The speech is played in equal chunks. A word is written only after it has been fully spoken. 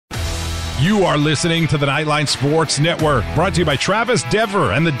You are listening to the Knightline Sports Network, brought to you by Travis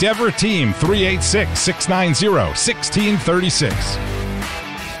Dever and the Dever team, 386-690-1636.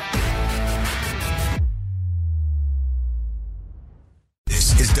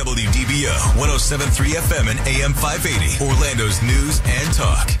 This is WDBO 107.3 FM and AM 580, Orlando's news and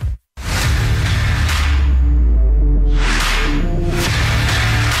talk.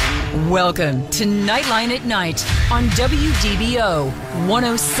 Welcome to Knightline at Night on WDBO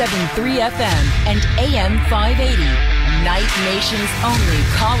 107.3 FM and AM 580. Night Nation's only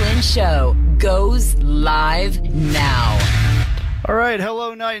call-in show goes live now. All right,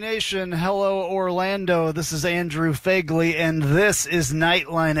 hello Night Nation, hello Orlando. This is Andrew Phegley, and this is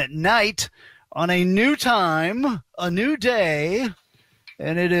Knightline at Night on a new time, a new day,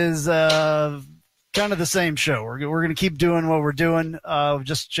 and it is kind of the same show. We're going to keep doing what we're doing,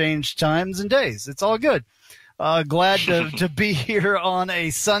 just change times and days. It's all good. Glad to be here on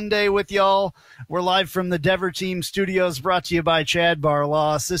a Sunday with y'all. We're live from the Dever Team Studios, brought to you by Chad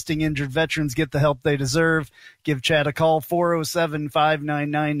Barlaw, assisting injured veterans get the help they deserve. Give Chad a call,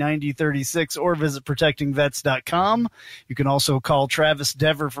 407-599-9036, or visit protectingvets.com. You can also call Travis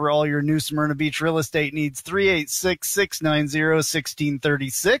Dever for all your new Smyrna Beach real estate needs,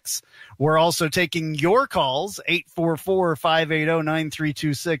 386-690-1636. We're also taking your calls,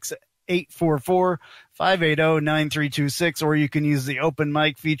 844-580-9326, 844-580-9326, or you can use the open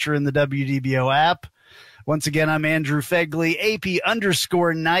mic feature in the WDBO app. Once again, I'm Andrew Phegley,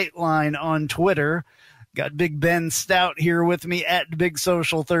 AP_Knightline on Twitter. Got Big Ben Stout here with me at Big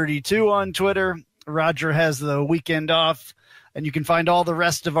Social 32 on Twitter. Roger has the weekend off, and you can find all the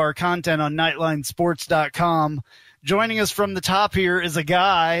rest of our content on NightlineSports.com. Joining us from the top here is a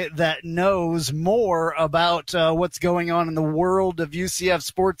guy that knows more about what's going on in the world of UCF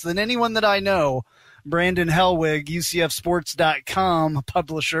sports than anyone that I know. Brandon Helwig, UCFsports.com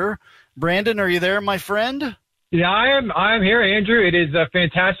publisher. Brandon, are you there, my friend? Yeah, I'm here, Andrew. It is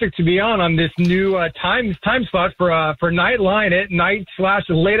fantastic to be on this new time slot for Knightline at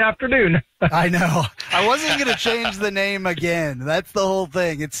night/late afternoon. I know. I wasn't going to change the name again. That's the whole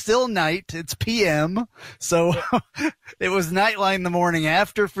thing. It's still night. It's PM. So it was Knightline the morning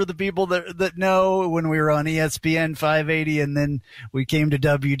after for the people that know, when we were on ESPN 580, and then we came to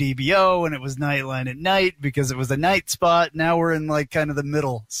WDBO and it was Knightline at night because it was a night spot. Now we're in like kind of the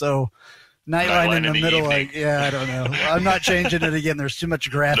middle. So Knightline in the middle, like, yeah, I don't know. I'm not changing it again. There's too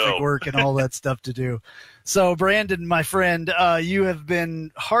much graphic work and all that stuff to do. So, Brandon, my friend, you have been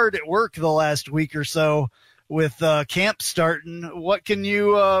hard at work the last week or so with camp starting. What can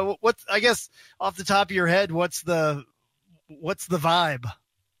you? I guess off the top of your head, what's the vibe?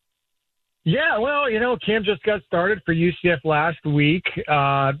 Yeah, well, camp just got started for UCF last week.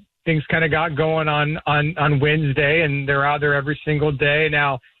 Things kind of got going on Wednesday, and they're out there every single day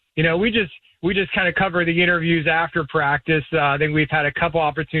now. We just kind of cover the interviews after practice. I think we've had a couple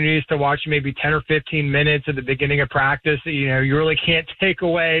opportunities to watch maybe 10 or 15 minutes at the beginning of practice. You really can't take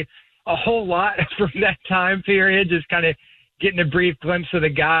away a whole lot from that time period, just kind of getting a brief glimpse of the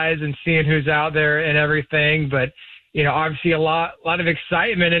guys and seeing who's out there and everything. But, obviously a lot of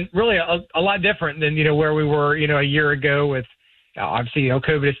excitement, and really a lot different than, where we were, a year ago with, obviously,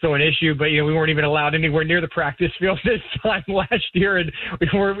 COVID is still an issue, but, we weren't even allowed anywhere near the practice field this time last year, and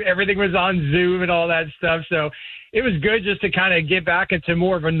everything was on Zoom and all that stuff. So it was good just to kind of get back into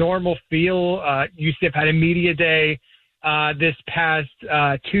more of a normal feel. UCF had a media day this past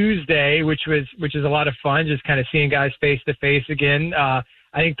Tuesday, which is a lot of fun, just kind of seeing guys face to face again. I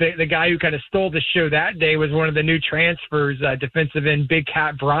think the guy who kind of stole the show that day was one of the new transfers, defensive end Big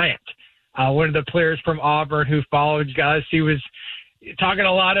Cat Bryant. One of the players from Auburn who followed Gus. He was talking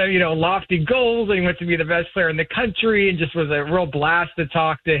a lot of, lofty goals, and he wants to be the best player in the country, and just was a real blast to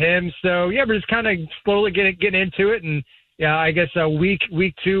talk to him. So, yeah, we're just kind of slowly getting into it. And, yeah, I guess week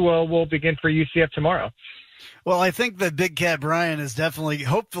two will begin for UCF tomorrow. Well, I think that Big Cat Brian is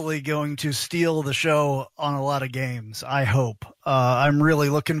hopefully going to steal the show on a lot of games. I hope. I'm really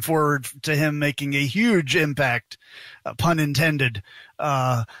looking forward to him making a huge impact, pun intended,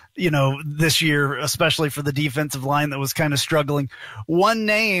 this year, especially for the defensive line that was kind of struggling. One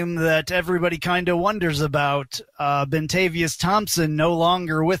name that everybody kind of wonders about, Bentavious Thompson, no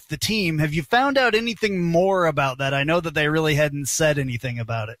longer with the team. Have you found out anything more about that? I know that they really hadn't said anything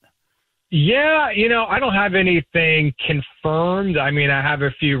about it. Yeah, I don't have anything confirmed. I mean, I have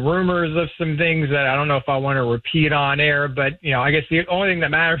a few rumors of some things that I don't know if I want to repeat on air, but, I guess the only thing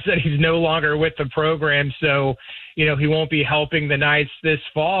that matters is that he's no longer with the program. So, he won't be helping the Knights this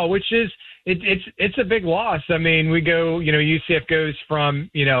fall, which is, it's a big loss. I mean, we go, UCF goes from,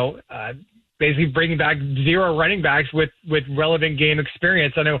 basically bringing back 0 running backs with relevant game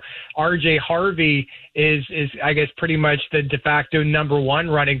experience. I know R.J. Harvey is I guess pretty much the de facto number 1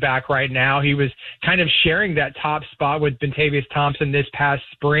 running back right now. He was kind of sharing that top spot with Bentavious Thompson this past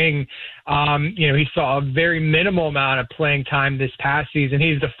spring. He saw a very minimal amount of playing time this past season.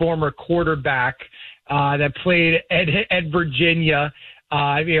 He's the former quarterback that played at Virginia.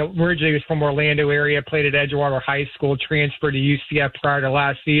 Originally he was from Orlando area, played at Edgewater High School, transferred to UCF prior to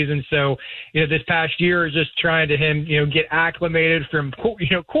last season. So, this past year is just trying to get acclimated from,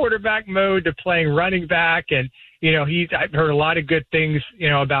 quarterback mode to playing running back. And, I've heard a lot of good things,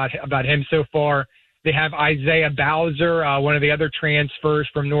 about him so far. They have Isaiah Bowser, one of the other transfers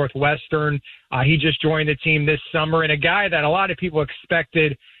from Northwestern. He just joined the team this summer, and a guy that a lot of people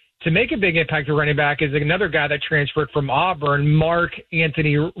expected to make a big impact at running back is another guy that transferred from Auburn, Mark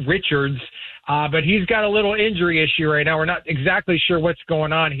Anthony Richards. But he's got a little injury issue right now. We're not exactly sure what's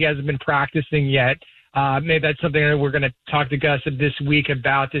going on. He hasn't been practicing yet. Maybe that's something that we're going to talk to Gus this week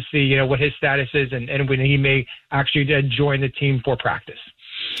about to see, what his status is and when he may actually join the team for practice.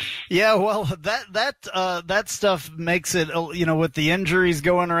 Yeah, well, that stuff makes it, with the injuries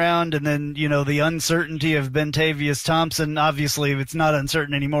going around and then, the uncertainty of Bentavious Thompson. Obviously, it's not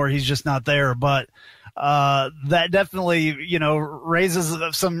uncertain anymore. He's just not there. But that definitely, raises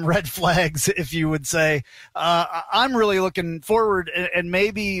some red flags, if you would say. I'm really looking forward, and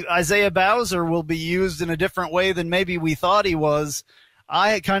maybe Isaiah Bowser will be used in a different way than maybe we thought he was.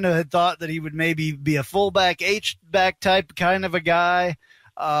 I kind of had thought that he would maybe be a fullback, H-back type kind of a guy.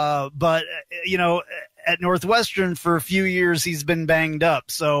 But at Northwestern for a few years, he's been banged up.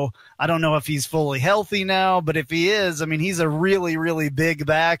 So I don't know if he's fully healthy now, but if he is, he's a really, really big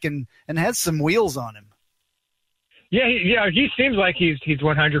back and has some wheels on him. Yeah, he seems like he's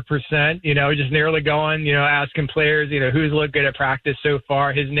 100%, just nearly going, asking players, who's looked good at practice so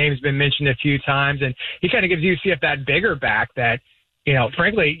far. His name's been mentioned a few times, and he kind of gives UCF that bigger back that,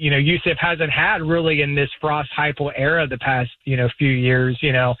 frankly, UCF hasn't had really in this Frost Heupel era the past, few years.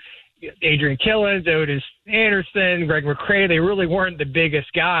 Adrian Killens, Otis Anderson, Greg McCray, they really weren't the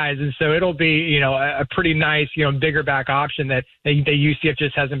biggest guys. And so it'll be, a pretty nice, bigger back option that UCF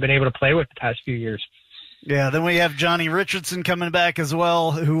just hasn't been able to play with the past few years. Yeah, then we have Johnny Richardson coming back as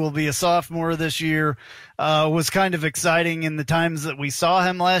well, who will be a sophomore this year. Was kind of exciting in the times that we saw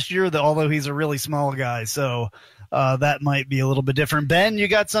him last year, although he's a really small guy. So that might be a little bit different. Ben, you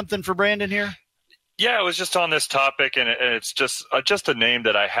got something for Brandon here? Yeah, it was just on this topic, and it's just a name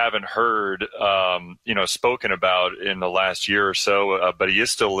that I haven't heard, spoken about in the last year or so, but he is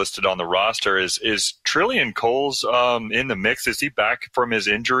still listed on the roster. Is Trillian Coles in the mix? Is he back from his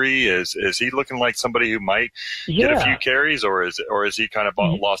injury? Is he looking like somebody who might get a few carries, or is he kind of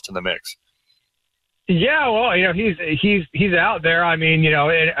lost in the mix? Yeah, well, he's out there. In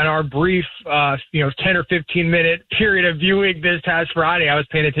our brief, 10 or 15 minute period of viewing this past Friday, I was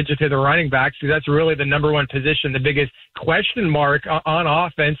paying attention to the running backs because that's really the number one position, the biggest question mark on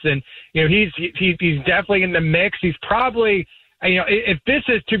offense. And, he's definitely in the mix. He's probably, if this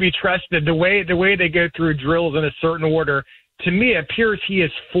is to be trusted, the way they go through drills in a certain order, to me, it appears he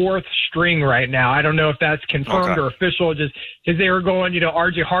is 4th string right now. I don't know if that's confirmed or official, just because they were going,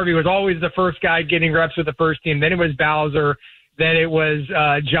 R.J. Harvey was always the first guy getting reps with the first team. Then it was Bowser. Then it was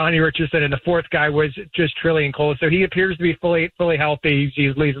Johnny Richardson. And the 4th guy was just Trillian Cole. So he appears to be fully healthy. He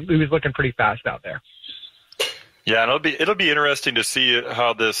was looking pretty fast out there. Yeah, and it'll be interesting to see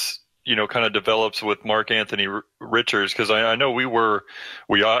how this kind of develops with Mark Anthony Richards, because I know we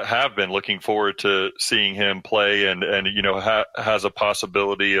have been looking forward to seeing him play and has a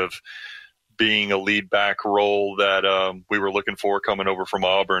possibility of being a lead back role that we were looking for coming over from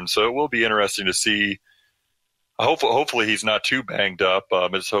Auburn. So it will be interesting to see. Hopefully he's not too banged up.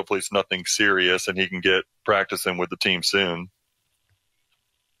 Hopefully it's nothing serious and he can get practicing with the team soon.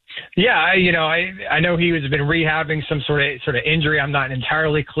 Yeah, I know he has been rehabbing some sort of injury. I'm not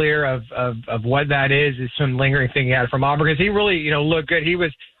entirely clear of what that is. It's some lingering thing he had from Auburn, because he really, looked good. He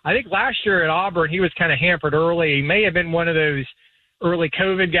was, I think last year at Auburn, he was kind of hampered early. He may have been one of those early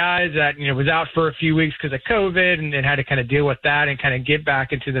COVID guys that, was out for a few weeks because of COVID and had to kind of deal with that and kind of get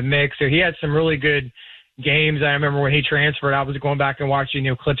back into the mix. So he had some really good games. I remember when he transferred, I was going back and watching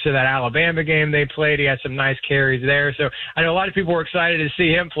clips of that Alabama game they played. He had some nice carries there. So I know a lot of people were excited to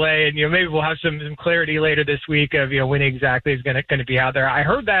see him play, and maybe we'll have some clarity later this week of when exactly he's going to be out there. I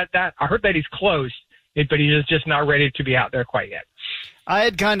heard that he's close, but he's just not ready to be out there quite yet. I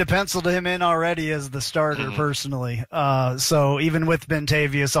had kind of penciled him in already as the starter personally. So even with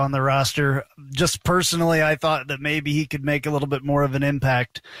Bentavious on the roster, just personally, I thought that maybe he could make a little bit more of an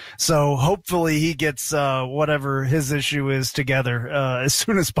impact. So hopefully he gets whatever his issue is together as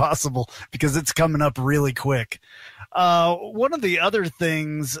soon as possible, because it's coming up really quick. One of the other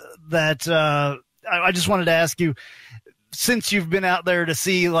things that I just wanted to ask you, since you've been out there to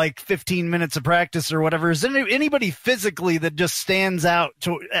see like 15 minutes of practice or whatever, is there anybody physically that just stands out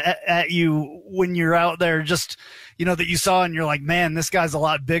at you when you're out there, just, that you saw and you're like, man, this guy's a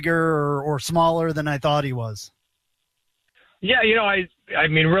lot bigger or smaller than I thought he was? Yeah, I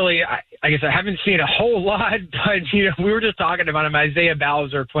mean, really, I guess I haven't seen a whole lot, but, we were just talking about him. Isaiah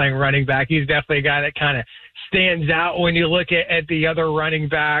Bowser playing running back. He's definitely a guy that kind of stands out when you look at the other running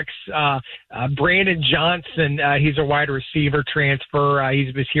backs. Brandon Johnson, he's a wide receiver transfer.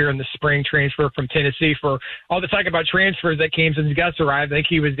 He was here in the spring, transfer from Tennessee. For all the talk about transfers that came since Gus arrived, I think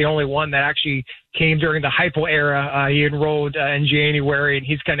he was the only one that actually came during the Heupel era. He enrolled in January, and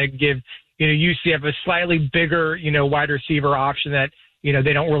he's kind of give UCF a slightly bigger, wide receiver option that,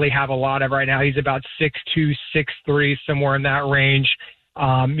 they don't really have a lot of right now. He's about 6'2", 6'3", somewhere in that range.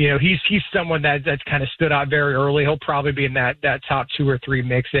 He's someone that's kind of stood out very early. He'll probably be in that top 2 or 3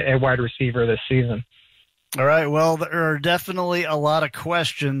 mix at wide receiver this season. All right. Well, there are definitely a lot of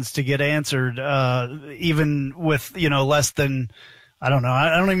questions to get answered, even with, less than, I don't know.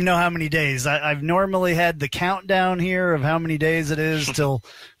 I don't even know how many days. I've normally had the countdown here of how many days it is till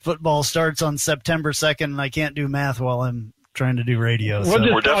football starts on September 2nd, and I can't do math while I'm trying to do radio.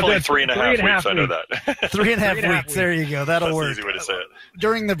 So. We're definitely 3.5 weeks under that. 3.5 weeks. There you go. That'll work. That's the easy way to say it.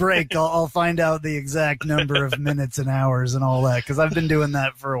 During the break, I'll find out the exact number of minutes and hours and all that, because I've been doing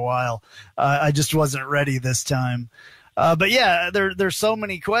that for a while. I just wasn't ready this time. But yeah, there's so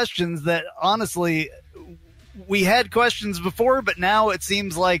many questions that honestly, we had questions before, but now it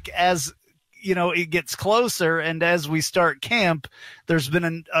seems like as it gets closer and as we start camp, there's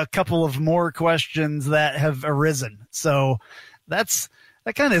been a couple of more questions that have arisen. So that's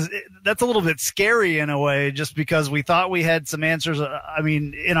a little bit scary in a way, just because we thought we had some answers. I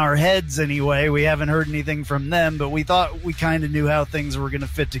mean, in our heads anyway, we haven't heard anything from them, but we thought we kind of knew how things were going to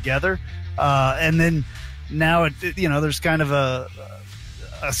fit together. And then now there's kind of a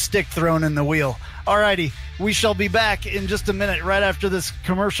stick thrown in the wheel. Alrighty, we shall be back in just a minute right after this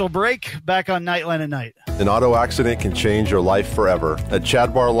commercial break, back on Knightline at Night. An auto accident can change your life forever. At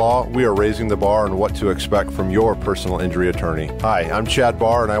Chad Barr Law, we are raising the bar on what to expect from your personal injury attorney. Hi, I'm Chad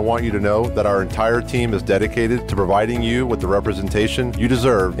Barr, and I want you to know that our entire team is dedicated to providing you with the representation you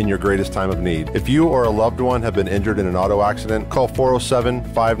deserve in your greatest time of need. If you or a loved one have been injured in an auto accident, call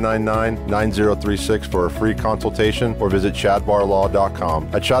 407-599-9036 for a free consultation or visit chadbarlaw.com.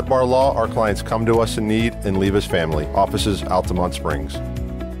 At Chad Barr Law, our clients come to us in need and leave us family. Offices, Altamont Springs.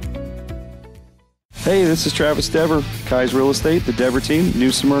 Hey, this is Travis Dever, Kai's Real Estate, the Dever team,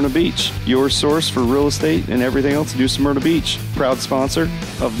 New Smyrna Beach. Your source for real estate and everything else, New Smyrna Beach. Proud sponsor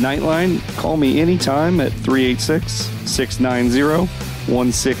of Knightline. Call me anytime at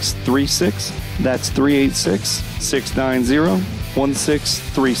 386-690-1636. That's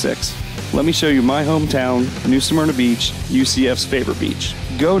 386-690-1636. Let me show you my hometown, New Smyrna Beach, UCF's favorite beach.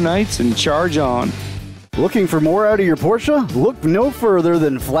 Go Knights and charge on. Looking for more out of your Porsche? Look no further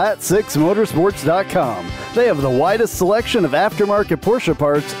than Flat6Motorsports.com. They have the widest selection of aftermarket Porsche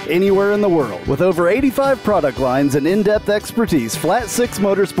parts anywhere in the world. With over 85 product lines and in-depth expertise,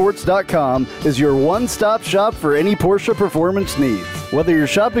 Flat6Motorsports.com is your one-stop shop for any Porsche performance needs. Whether you're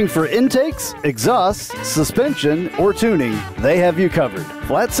shopping for intakes, exhausts, suspension, or tuning, they have you covered.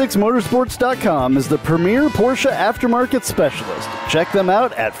 Flat6Motorsports.com is the premier Porsche aftermarket specialist. Check them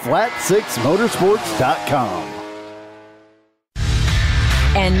out at Flat6Motorsports.com.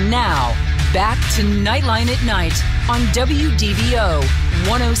 And now, back to Knightline at Night on WDBO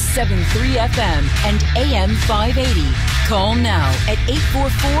 107.3 FM and AM 580. Call now at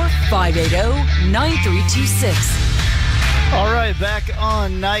 844-580-9326. All right, back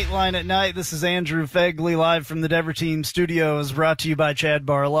on Knightline at Night. This is Andrew Phegley, live from the Dever Team Studios, brought to you by Chad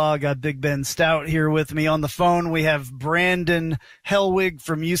Barr Law. Got Big Ben Stout here with me on the phone. We have Brandon Hellwig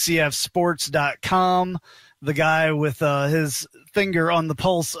from UCFsports.com, the guy with his finger on the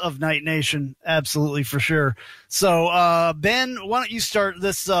pulse of Night Nation, absolutely for sure. So, Ben, why don't you start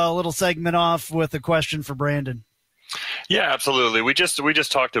this little segment off with a question for Brandon? Yeah, absolutely. We just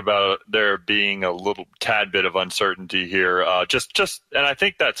talked about there being a little tad bit of uncertainty here. Just, and I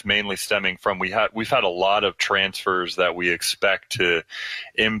think that's mainly stemming from we've had a lot of transfers that we expect to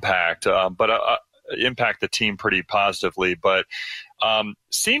impact, impact the team pretty positively, but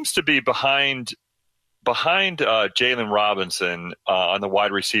seems to be behind behind Jalen Robinson on the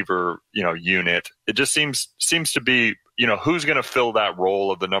wide receiver, unit, it just seems to be, who's going to fill that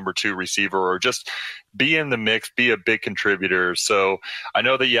role of the number 2 receiver or just be in the mix, be a big contributor. So I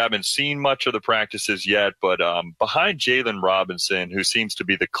know that you haven't seen much of the practices yet, but behind Jalen Robinson, who seems to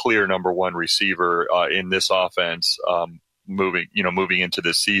be the clear number 1 receiver in this offense, moving into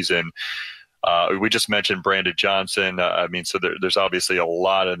this season. We just mentioned Brandon Johnson. So there's obviously a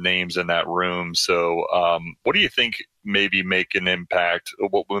lot of names in that room. So what do you think maybe make an impact?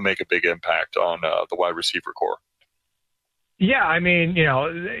 What will make a big impact on the wide receiver core? Yeah,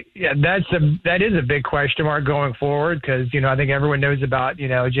 that is a big question mark going forward because, I think everyone knows about,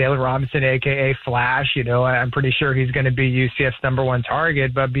 Jalen Robinson, a.k.a. Flash. I'm pretty sure he's going to be UCF's number 1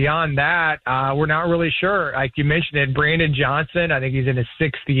 target. But beyond that, we're not really sure. Like you mentioned it, Brandon Johnson, I think he's in his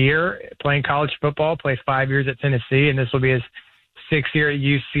 6th year playing college football, played 5 years at Tennessee, and this will be his 6th year at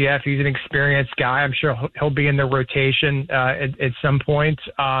UCF. He's an experienced guy. I'm sure he'll be in the rotation at some point.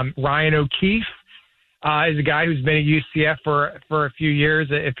 Ryan O'Keefe is a guy who's been at UCF for a few years.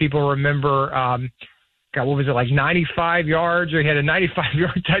 If people remember, what was it, like 95 yards, or he had a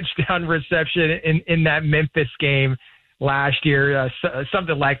 95-yard touchdown reception in that Memphis game last year,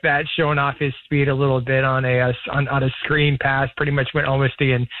 something like that, showing off his speed a little bit on a screen pass. Pretty much went almost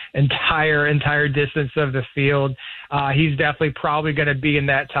the entire distance of the field. He's definitely probably going to be in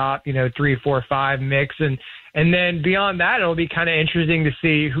that top 3, 4, 5 mix, and then beyond that, it'll be kind of interesting to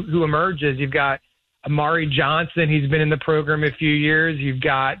see who emerges. You've got Amari Johnson, he's been in the program a few years. You've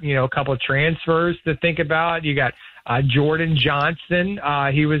got, a couple of transfers to think about. You got Jordan Johnson.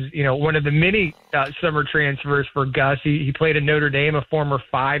 He was, one of the many summer transfers for Gus. He played at Notre Dame, a former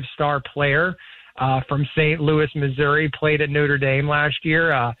 5-star player from St. Louis, Missouri, played at Notre Dame last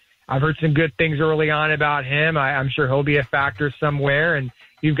year. I've heard some good things early on about him. I'm sure he'll be a factor somewhere. And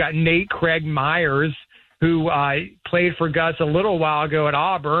you've got Nate Craig Myers, who played for Gus a little while ago at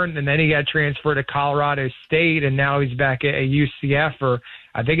Auburn, and then he got transferred to Colorado State, and now he's back at UCF for,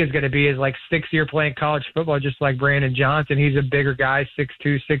 I think it's going to be his 6th year playing college football, just like Brandon Johnson. He's a bigger guy,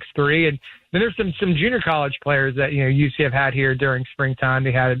 6'2", 6'3", and then there's some junior college players that UCF had here during springtime.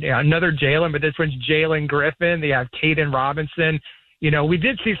 They had another Jalen, but this one's Jalen Griffin. They have Caden Robinson. We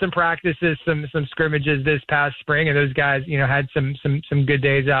did see some practices, some scrimmages this past spring, and those guys, had some good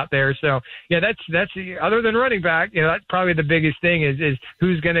days out there. So, that's other than running back, that's probably the biggest thing is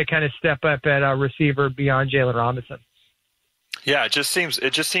who's going to kind of step up at receiver beyond Jalen Robinson. Yeah, it just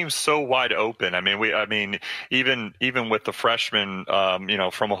seems so wide open. Even with the freshman,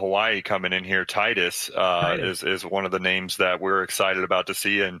 from Hawaii coming in here, Titus is one of the names that we're excited about to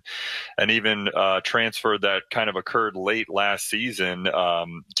see, and even transfer that kind of occurred late last season,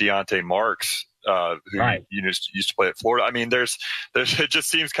 Deontay Marks, who used to play at Florida. There's it just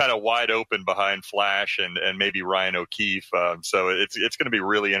seems kind of wide open behind Flash and maybe Ryan O'Keefe. So it's going to be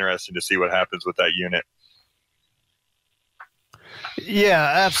really interesting to see what happens with that unit.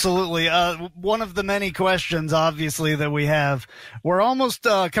 Yeah, absolutely. One of the many questions, obviously, that we have. We're almost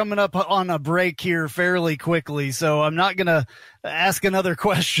coming up on a break here fairly quickly, so I'm not going to ask another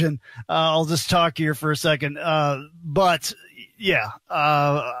question. I'll just talk here for a second. But yeah,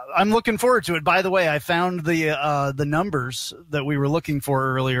 I'm looking forward to it. By the way, I found the numbers that we were looking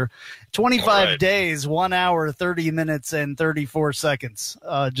for earlier. 25 days, 1 hour, 30 minutes, and 34 seconds,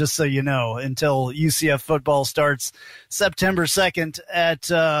 just so you know, until UCF football starts September 2nd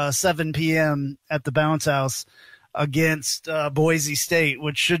at 7 p.m. at the Bounce House against Boise State,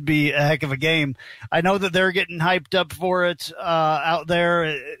 which should be a heck of a game. I know that they're getting hyped up for it out there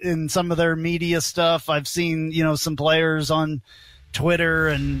in some of their media stuff. I've seen, some players on Twitter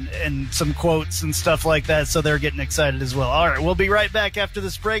and some quotes and stuff like that, so they're getting excited as well. All right, we'll be right back after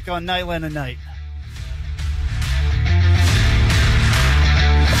this break on Knightline at Night.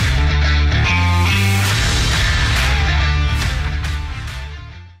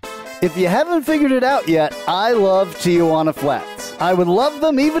 If you haven't figured it out yet, I love Tijuana Flats. I would love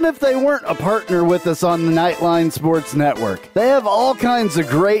them even if they weren't a partner with us on the Knightline Sports Network. They have all kinds of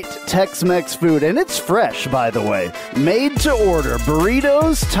great Tex-Mex food, and it's fresh, by the way. Made to order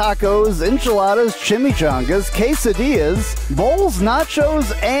burritos, tacos, enchiladas, chimichangas, quesadillas, bowls,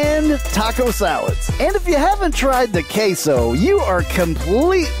 nachos, and taco salads. And if you haven't tried the queso, you are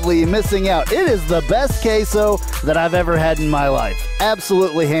completely missing out. It is the best queso that I've ever had in my life.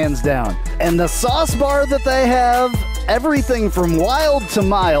 Absolutely hands down. And the sauce bar that they have, Everything from wild to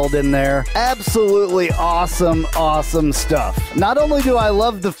mild in there. Absolutely awesome stuff. Not only do I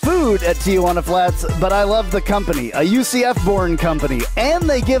love the food at Tijuana Flats, but I love the company, a UCF-born company, and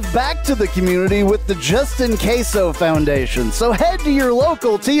they give back to the community with the Justin Queso Foundation. So head to your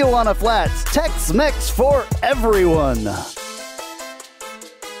local Tijuana Flats. Tex-Mex for everyone.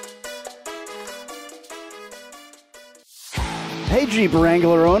 Hey Jeep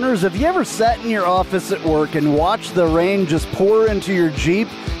Wrangler owners, have you ever sat in your office at work and watched the rain just pour into your Jeep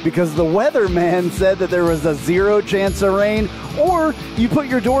because the weatherman said that there was a 0 chance of rain? Or you put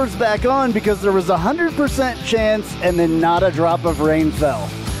your doors back on because there was a 100% chance and then not a drop of rain fell?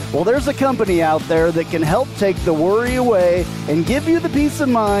 Well, there's a company out there that can help take the worry away and give you the peace of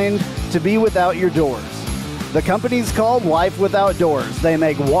mind to be without your doors. The company's called Life Without Doors. They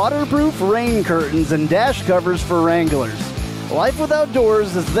make waterproof rain curtains and dash covers for Wranglers. Life Without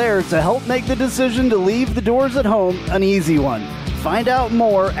Doors is there to help make the decision to leave the doors at home an easy one. Find out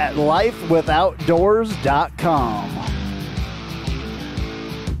more at lifewithoutdoors.com.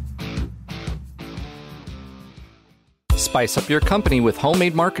 Spice up your company with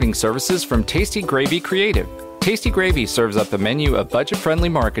homemade marketing services from Tasty Gravy Creative. Tasty Gravy serves up a menu of budget-friendly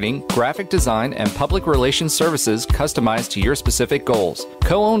marketing, graphic design, and public relations services customized to your specific goals.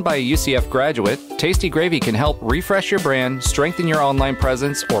 Co-owned by a UCF graduate, Tasty Gravy can help refresh your brand, strengthen your online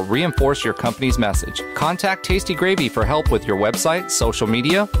presence, or reinforce your company's message. Contact Tasty Gravy for help with your website, social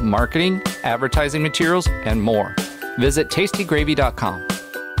media, marketing, advertising materials, and more. Visit tastygravy.com.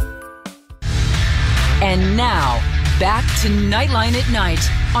 And now, back to Knightline at Night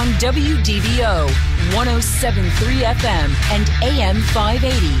on WDBO 107.3 FM and AM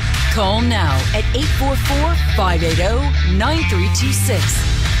 580. Call now at 844-580-9326.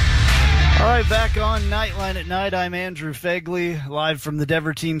 All right, back on Knightline at Night. I'm Andrew Phegley, live from the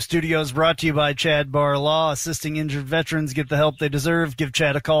Dever Team Studios, brought to you by Chad Barr Law, assisting injured veterans get the help they deserve. Give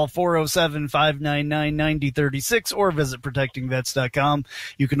Chad a call, 407-599-9036, or visit protectingvets.com.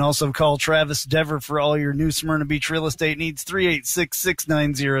 You can also call Travis Dever for all your new Smyrna Beach real estate needs,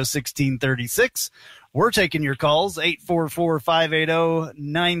 386-690-1636. We're taking your calls,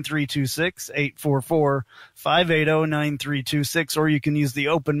 844-580-9326, 844-580-9326, or you can use the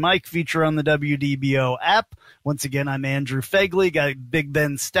open mic feature on the WDBO app. Once again, I'm Andrew Phegley, got Big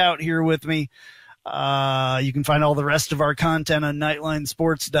Ben Stout here with me. You can find all the rest of our content on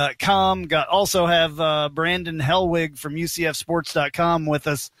NightlineSports.com. Also have Brandon Hellwig from UCFSports.com with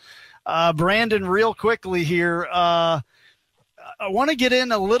us. Brandon, real quickly here, I want to get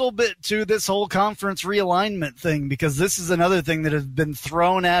in a little bit to this whole conference realignment thing, because this is another thing that has been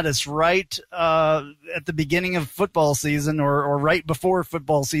thrown at us right at the beginning of football season or right before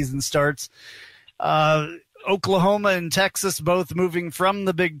football season starts. Oklahoma and Texas both moving from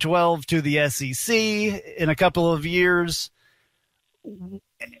the Big 12 to the SEC in a couple of years.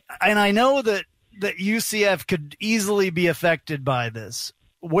 And I know that UCF could easily be affected by this.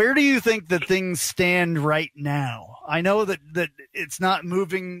 Where do you think that things stand right now? I know that it's not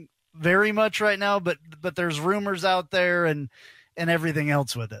moving very much right now, but there's rumors out there and everything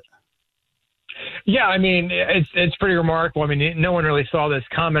else with it. Yeah, I mean, it's pretty remarkable. I mean, no one really saw this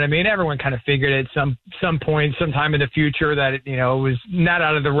coming. I mean, everyone kind of figured at some point, sometime in the future, that it was not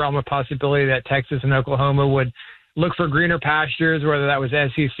out of the realm of possibility that Texas and Oklahoma would look for greener pastures, whether that was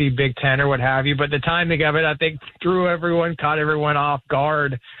SEC, Big Ten, or what have you. But the timing of it, I think, caught everyone off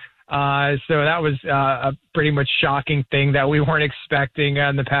guard. So that was a pretty much shocking thing that we weren't expecting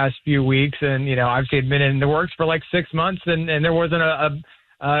in the past few weeks. And, obviously it had been in the works for like 6 months, and there wasn't a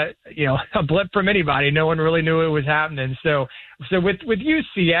blip from anybody. No one really knew it was happening. So with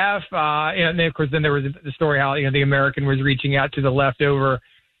UCF, and then, of course, then there was the story how, the American was reaching out to the leftover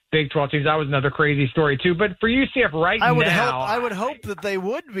Big 12 teams. That was another crazy story too. But for UCF I would hope that they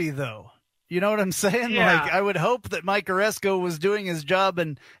would be, though. You know what I'm saying? Yeah. Like, I would hope that Mike Oresco was doing his job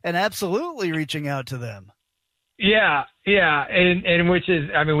and absolutely reaching out to them. Yeah. And which is,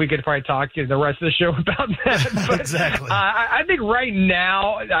 I mean, we could probably talk to the rest of the show about that. But, exactly. I think right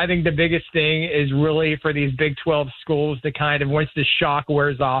now, the biggest thing is really for these Big 12 schools to kind of, once the shock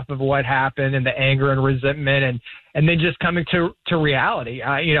wears off of what happened and the anger and resentment and then just coming to reality.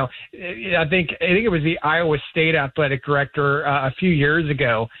 I think it was the Iowa State athletic director a few years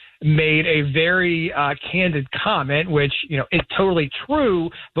ago made a very candid comment, which, is totally true,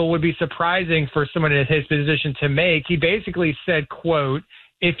 but would be surprising for someone in his position to make. He basically said, quote,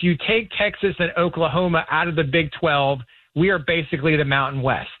 "If you take Texas and Oklahoma out of the Big 12, we are basically the Mountain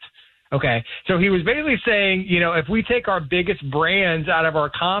West." Okay. So he was basically saying, if we take our biggest brands out of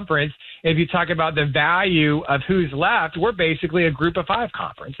our conference, if you talk about the value of who's left, we're basically a group of five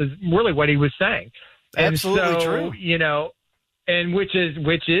conference is really what he was saying. Absolutely true. You know, and which is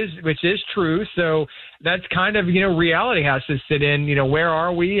true. So that's kind of, you know, reality has to sit in, you know, where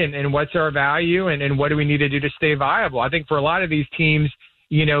are we and what's our value and what do we need to do to stay viable? I think for a lot of these teams,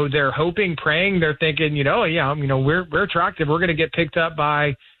 you know, they're hoping, praying, they're thinking, you know, yeah, you know, we're attractive. We're going to get picked up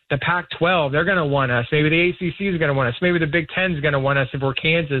by the Pac-12. They're going to want us. Maybe the ACC is going to want us. Maybe the Big Ten is going to want us if we're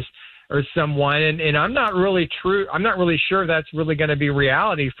Kansas or someone. And I'm not really sure that's really going to be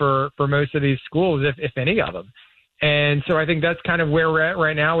reality for most of these schools, if any of them. And so I think that's kind of where we're at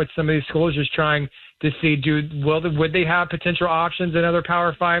right now with some of these schools, just trying to see, would they have potential options in other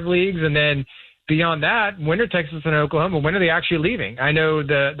Power 5 leagues? And then beyond that, when are Texas and Oklahoma, when are they actually leaving? I know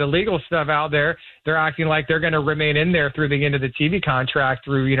the legal stuff out there, they're acting like they're going to remain in there through the end of the TV contract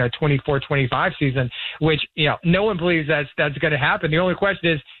through, you know, 24-25 season, which, you know, no one believes that's going to happen. The only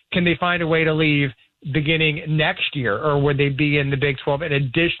question is, can they find a way to leave beginning next year, or would they be in the Big 12 an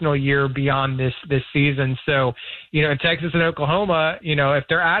additional year beyond this season? So, you know, Texas and Oklahoma, you know, if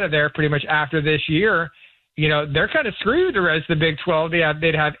they're out of there pretty much after this year, you know, they're kind of screwed the rest of the Big 12.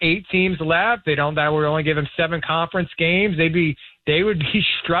 They'd have 8 teams left. That would only give them 7 conference games. They would be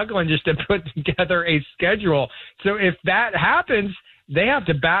struggling just to put together a schedule. So if that happens, they have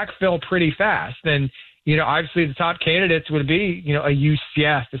to backfill pretty fast. And, you know, obviously the top candidates would be, you know, a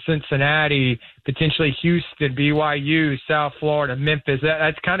UCF, a Cincinnati, potentially Houston, BYU, South Florida, Memphis.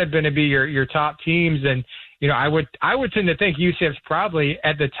 That's kind of going to be your top teams. And, you know, I would tend to think UCF's probably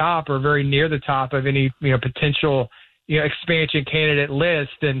at the top or very near the top of any, you know, potential, you know, expansion candidate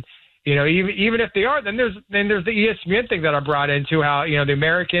list. And, you know, even if they are, then there's the ESPN thing that I brought into how, you know, the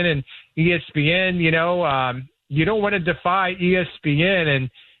American and ESPN, you know, you don't want to defy ESPN,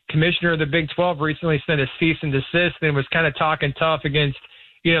 and commissioner of the Big 12 recently sent a cease and desist and was kind of talking tough against,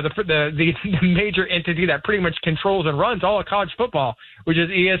 you know, the major entity that pretty much controls and runs all of college football, which is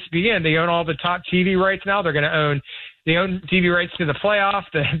ESPN. They own all the top TV rights now. They own TV rights to the playoff,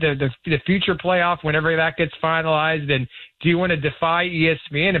 the future playoff, whenever that gets finalized. And do you want to defy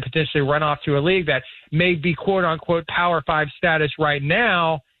ESPN and potentially run off to a league that may be quote unquote Power 5 status right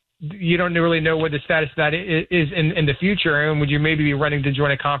now? You don't really know what the status of that is in the future. And would you maybe be running to join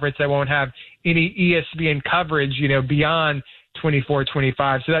a conference that won't have any ESPN coverage, you know, beyond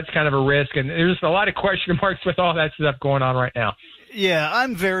 24-25? So that's kind of a risk. And there's a lot of question marks with all that stuff going on right now. Yeah,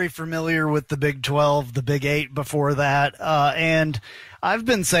 I'm very familiar with the Big 12, the Big 8 before that. And I've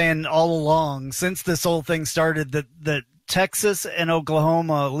been saying all along since this whole thing started that Texas and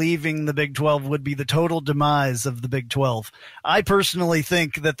Oklahoma leaving the Big 12 would be the total demise of the Big 12. I personally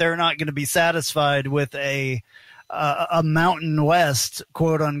think that they're not going to be satisfied with a Mountain West,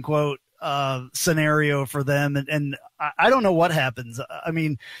 quote unquote, scenario for them. And I don't know what happens. I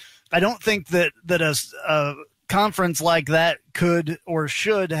mean, I don't think that a conference like that could or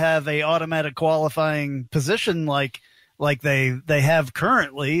should have a automatic qualifying position like they have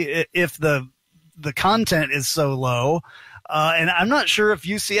currently if the content is so low. And I'm not sure if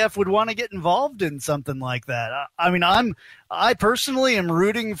UCF would want to get involved in something like that. I mean, I personally am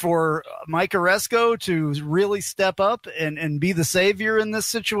rooting for Mike Oresco to really step up and be the savior in this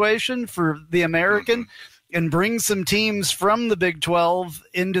situation for the American and bring some teams from the Big 12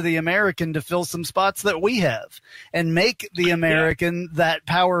 into the American to fill some spots that we have and make the American that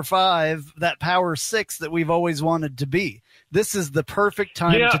Power 5, that Power 6 that we've always wanted to be. This is the perfect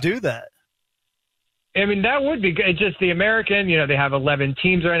time to do that. I mean, that would be good. It's just the American, you know, they have 11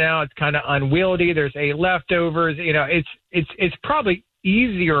 teams right now. It's kind of unwieldy. There's 8 leftovers. You know, it's probably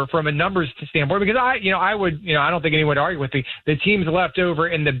easier from a numbers standpoint because I don't think anyone would argue with me. The teams left over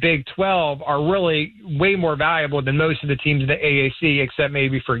in the Big 12 are really way more valuable than most of the teams in the AAC, except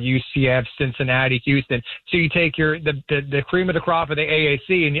maybe for UCF, Cincinnati, Houston. So you take the cream of the crop of the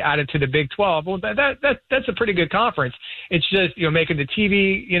AAC and you add it to the Big 12. Well, that's a pretty good conference. It's just, you know, making the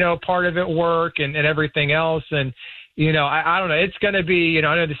TV, you know, part of it work and everything else. And, you know, I don't know. It's going to be, you know,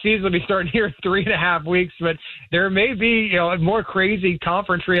 I know the season will be starting here in 3.5 weeks, but there may be, you know, a more crazy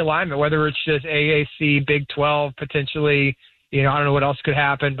conference realignment, whether it's just AAC, Big 12, potentially, you know, I don't know what else could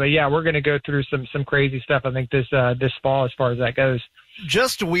happen. But, yeah, we're going to go through some crazy stuff, I think, this fall as far as that goes.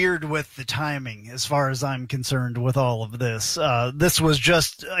 Just weird with the timing as far as I'm concerned with all of this. This was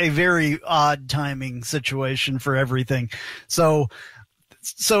just a very odd timing situation for everything. So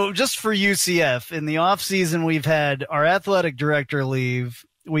just for UCF, in the offseason, we've had our athletic director leave.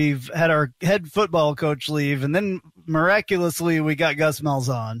 We've had our head football coach leave. And then miraculously, we got Gus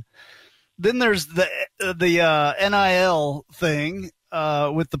Malzahn. Then there's the NIL thing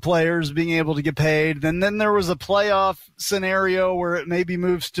with the players being able to get paid. And then there was a playoff scenario where it maybe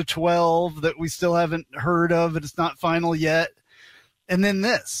moves to 12 that we still haven't heard of. And it's not final yet. And then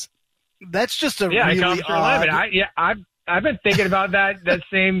this. That's just a really odd. I've been thinking about that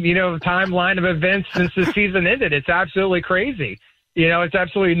same, timeline of events since the season ended. It's absolutely crazy. It's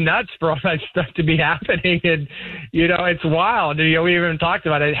absolutely nuts for all that stuff to be happening. And, it's wild. We even talked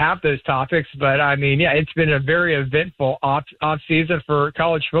about it, half those topics. But, it's been a very eventful off season for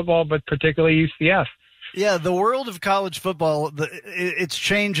college football, but particularly UCF. Yeah, the world of college football, it's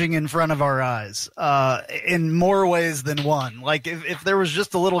changing in front of our eyes in more ways than one. Like if there was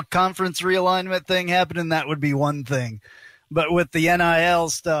just a little conference realignment thing happening, that would be one thing. But with the NIL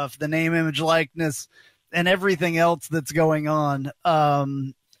stuff, the name, image, likeness, and everything else that's going on,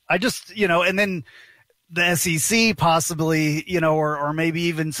 I just, and then the SEC possibly, or maybe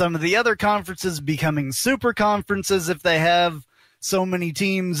even some of the other conferences becoming super conferences if they have so many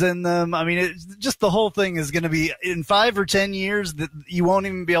teams in them. Just the whole thing is going to be in 5 or 10 years that you won't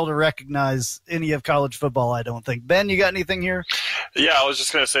even be able to recognize any of college football, I don't think. Ben, you got anything here? Yeah, I was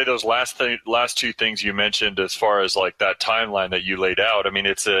just going to say those last two things you mentioned as far as like that timeline that you laid out.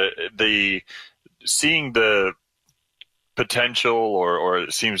 It's seeing the potential or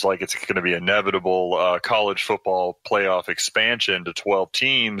it seems like it's going to be inevitable college football playoff expansion to 12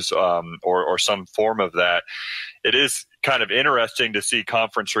 teams or some form of that. It is kind of interesting to see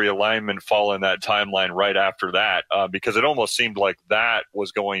conference realignment fall in that timeline right after that because it almost seemed like that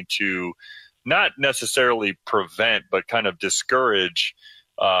was going to not necessarily prevent but kind of discourage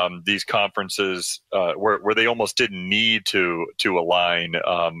these conferences where they almost didn't need to align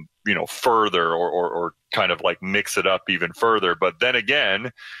further or kind of like mix it up even further. But then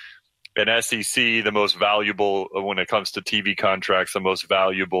again, an SEC, the most valuable when it comes to TV contracts, the most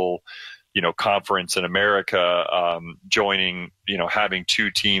valuable conference in America, joining, having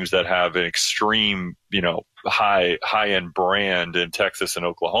two teams that have an extreme, high-end brand in Texas and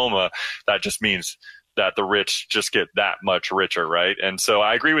Oklahoma, that just means that the rich just get that much richer, right? And so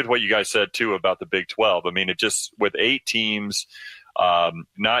I agree with what you guys said, too, about the Big 12. it just, with 8 teams,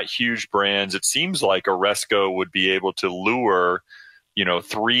 not huge brands, it seems like Oresco would be able to lure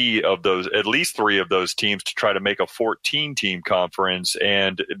at least three of those teams to try to make a 14-team conference.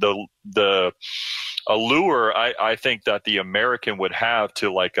 And the allure I think that the American would have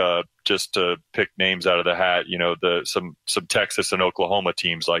to just to pick names out of the hat, some Texas and Oklahoma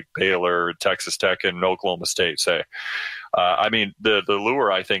teams like Baylor, Texas Tech, and Oklahoma State, say. The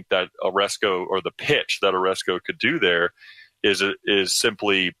lure I think that Oresco, or the pitch that Oresco could do there is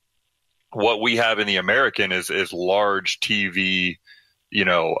simply what we have in the American is large TV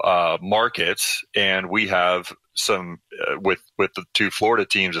markets, and we have some with the 2 Florida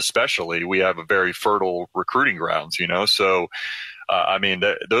teams especially, we have a very fertile recruiting grounds, so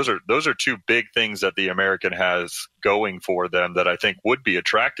those are 2 big things that the American has going for them that I think would be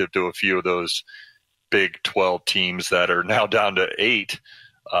attractive to a few of those Big 12 teams that are now down to 8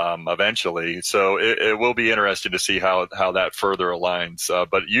 eventually. So it will be interesting to see how that further aligns,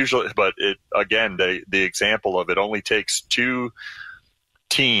 but the example of it only takes 2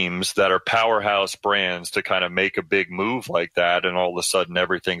 teams that are powerhouse brands to kind of make a big move like that, and all of a sudden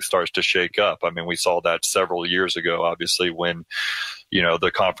everything starts to shake up. We saw that several years ago, obviously, when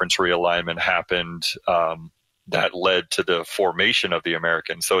the conference realignment happened, that led to the formation of the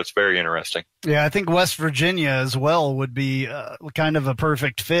American. So it's very interesting. Yeah, I think West Virginia as well would be kind of a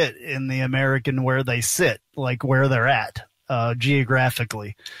perfect fit in the American where they sit, like where they're at.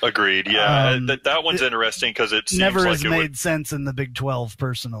 Geographically. Agreed. Yeah, that one's interesting because it seems never like has made sense in the Big 12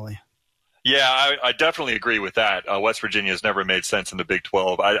 personally. Yeah, I definitely agree with that. West Virginia has never made sense in the Big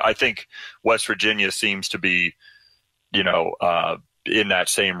 12. I think West Virginia seems to be, in that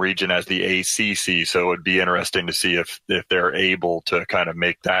same region as the ACC. So it would be interesting to see if they're able to kind of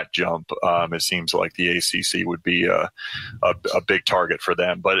make that jump. It seems like the ACC would be a big target for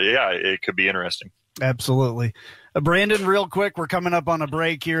them. But yeah, it could be interesting. Absolutely. Brandon, real quick, we're coming up on a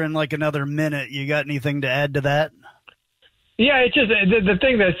break here in like another minute. You got anything to add to that? Yeah, it's just the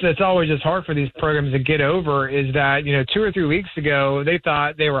thing that's always just hard for these programs to get over is that, 2 or 3 weeks ago, they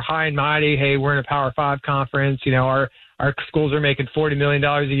thought they were high and mighty. Hey, we're in a Power 5 conference. Our schools are making $40 million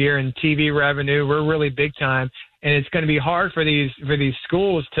a year in TV revenue. We're really big time. And it's going to be hard for these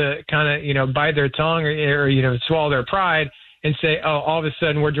schools to kind of, bite their tongue or swallow their pride and say, oh, all of a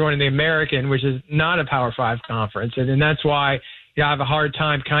sudden we're joining the American, which is not a Power 5 conference. And that's why I have a hard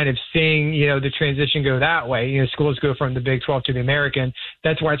time kind of seeing, the transition go that way. Schools go from the Big 12 to the American.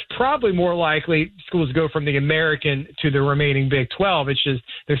 That's why it's probably more likely schools go from the American to the remaining Big 12. It's just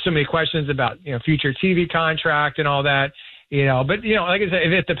there's so many questions about, future TV contract and all that. But, like I said,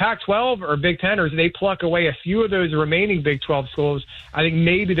 if it's the Pac-12 or Big Ten, or if they pluck away a few of those remaining Big 12 schools, I think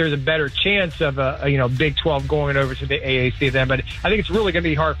maybe there's a better chance of a Big 12 going over to the AAC then. But I think it's really going to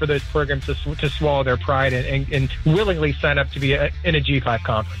be hard for those programs to swallow their pride and willingly sign up to be in a G5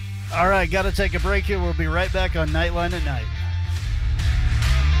 conference. All right, got to take a break here. We'll be right back on Knightline at Night.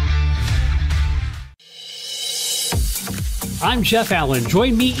 I'm Jeff Allen.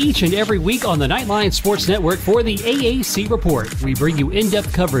 Join me each and every week on the Knightline Sports Network for the AAC Report. We bring you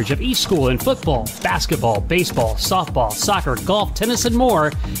in-depth coverage of each school in football, basketball, baseball, softball, soccer, golf, tennis, and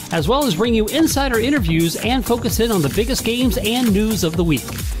more, as well as bring you insider interviews and focus in on the biggest games and news of the week.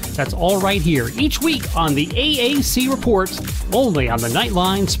 That's all right here each week on the AAC Report, only on the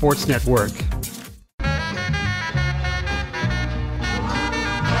Knightline Sports Network.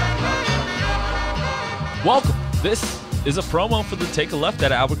 Welcome. This is a promo for the Take a Left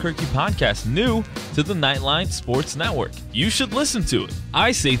at Albuquerque podcast, new to the Knightline Sports Network. You should listen to it.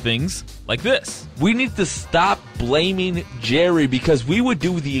 I say things like this. We need to stop blaming Jerry because we would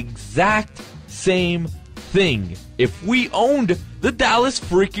do the exact same thing if we owned the Dallas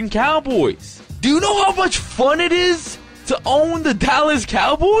freaking Cowboys. Do you know how much fun it is to own the Dallas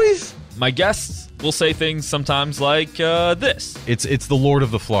Cowboys? My guests will say things sometimes like this. It's the Lord of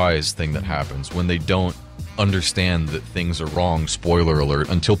the Flies thing that happens when they don't understand that things are wrong, spoiler alert,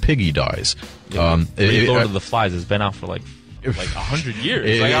 until Piggy dies. Lord of the Flies has been out for like 100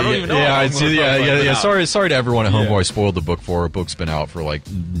 years. I don't even know. Sorry to everyone at home who I spoiled the book for. A book's been out for like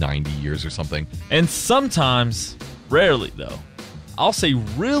 90 years or something. And sometimes, rarely though, I'll say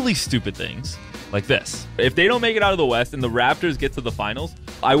really stupid things like this. If they don't make it out of the West and the Raptors get to the finals,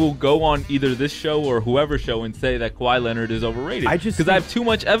 I will go on either this show or whoever's show and say that Kawhi Leonard is overrated because I have too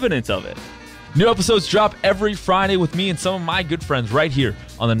much evidence of it. New episodes drop every Friday with me and some of my good friends right here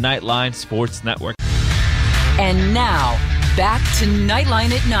on the Knightline Sports Network. And now, back to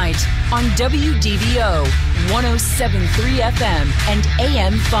Knightline at Night on WDBO 107.3 FM and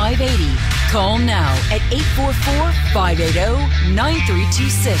AM 580. Call now at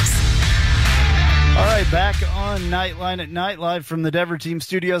 844-580-9326. All right, back on Knightline at Night, live from the Dever Team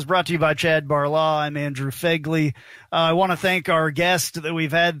Studios, brought to you by Chad Barlaw. I'm Andrew Phegley. I want to thank our guest that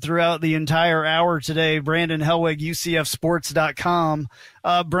we've had throughout the entire hour today, Brandon Helwig, UCFsports.com.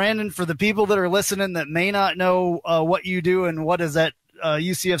 Brandon, for the people that are listening that may not know what you do and what is at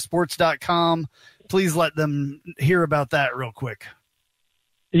UCFsports.com, please let them hear about that real quick.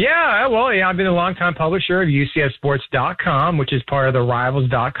 Yeah, I've been a longtime publisher of UCFsports.com, which is part of the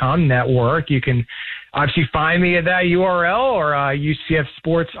Rivals.com network. You can obviously find me at that URL or UCF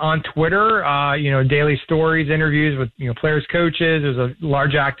Sports on Twitter. Daily stories, interviews with players, coaches. There's a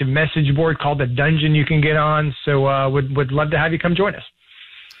large active message board called The Dungeon you can get on. So would love to have you come join us.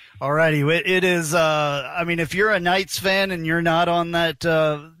 All righty. It is, if you're a Knights fan and you're not on that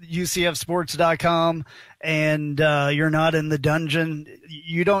UCFsports.com and you're not in the dungeon,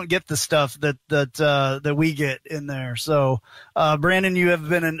 you don't get the stuff that we get in there. So, Brandon, you have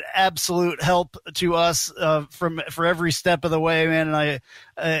been an absolute help to us for every step of the way, man. And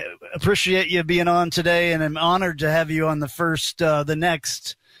I appreciate you being on today, and I'm honored to have you on the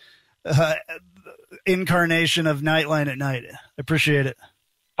next incarnation of Knightline at Night. I appreciate it.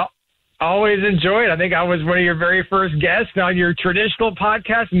 Always enjoy it. I think I was one of your very first guests on your traditional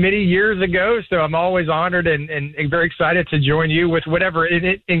podcast many years ago. So I'm always honored and very excited to join you with whatever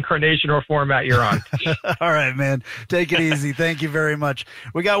incarnation or format you're on. All right, man. Take it easy. Thank you very much.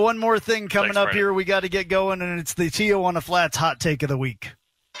 We got one more thing coming up here. We got to get going, and it's the Tijuana Flats Hot Take of the Week.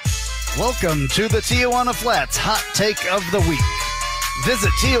 Welcome to the Tijuana Flats Hot Take of the Week. Visit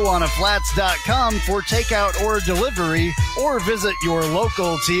TijuanaFlats.com for takeout or delivery, or visit your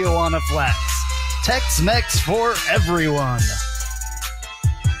local Tijuana Flats. Tex-Mex for everyone.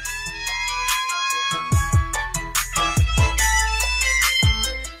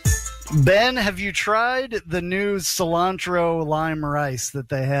 Ben, have you tried the new cilantro lime rice that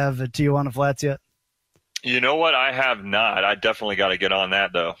they have at Tijuana Flats yet? You know what? I have not. I definitely got to get on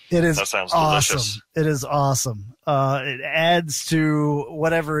that, though. That sounds awesome. delicious. It is awesome. It adds to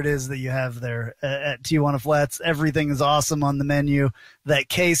whatever it is that you have there at Tijuana Flats. Everything is awesome on the menu. That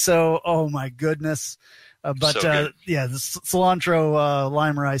queso, oh my goodness. The cilantro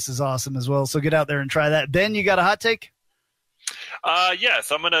lime rice is awesome as well. So get out there and try that. Ben, you got a hot take?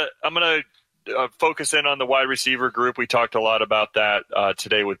 Yes, I'm gonna focus in on the wide receiver group. We talked a lot about that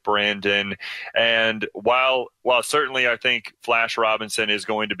today with Brandon. And while certainly I think Flash Robinson is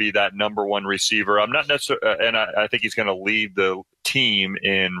going to be that number one receiver, I'm not necessarily, and I think he's going to lead the team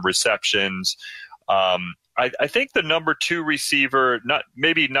in receptions. I I think the number 2 receiver,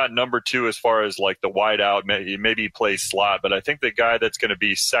 maybe not number 2 as far as like the wide out, maybe he plays slot, but I think the guy that's going to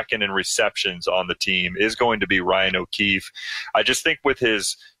be second in receptions on the team is going to be Ryan O'Keefe. I just think with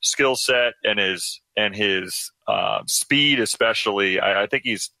his skill set and his speed, especially, I think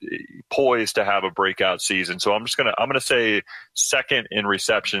he's poised to have a breakout season. So I'm gonna say second in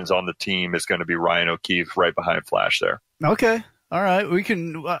receptions on the team is going to be Ryan O'Keefe, right behind Flash there. Okay. All right, we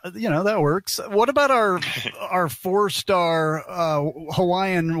can, that works. What about our 4-star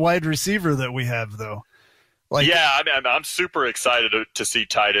Hawaiian wide receiver that we have, though? I'm super excited to see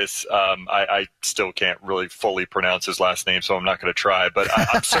Titus. I still can't really fully pronounce his last name, so I'm not going to try. But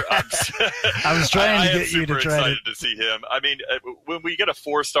I was trying to get you to try. I'm super excited to see him. I mean, when we get a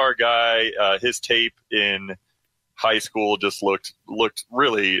 4-star guy, his tape in high school just looked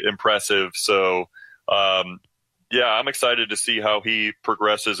really impressive. So. I'm excited to see how he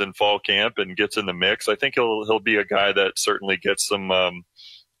progresses in fall camp and gets in the mix. I think he'll be a guy that certainly gets some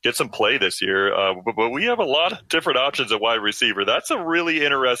play this year. But we have a lot of different options at wide receiver. That's a really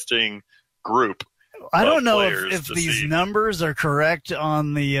interesting group. I don't know if these numbers are correct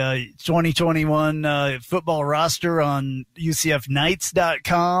on the 2021 football roster on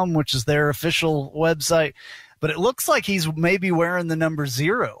UCFKnights.com, which is their official website. But it looks like he's maybe wearing the number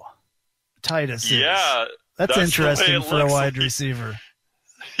 0. Titus is. Yeah. That's interesting for a wide receiver.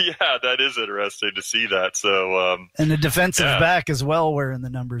 Yeah, that is interesting to see that. So, and a defensive back as well wearing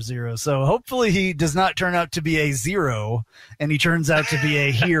the number 0. So hopefully he does not turn out to be a 0 and he turns out to be a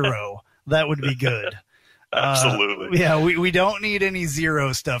hero. That would be good. Absolutely. We don't need any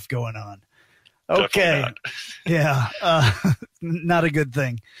 0 stuff going on. Okay. Not a good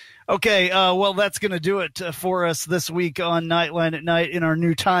thing. Okay. Well, that's going to do it for us this week on Nightline at Night in our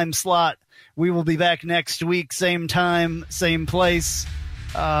new time slot. We will be back next week, same time, same place.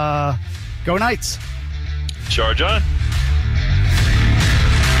 Go Knights. Charge on.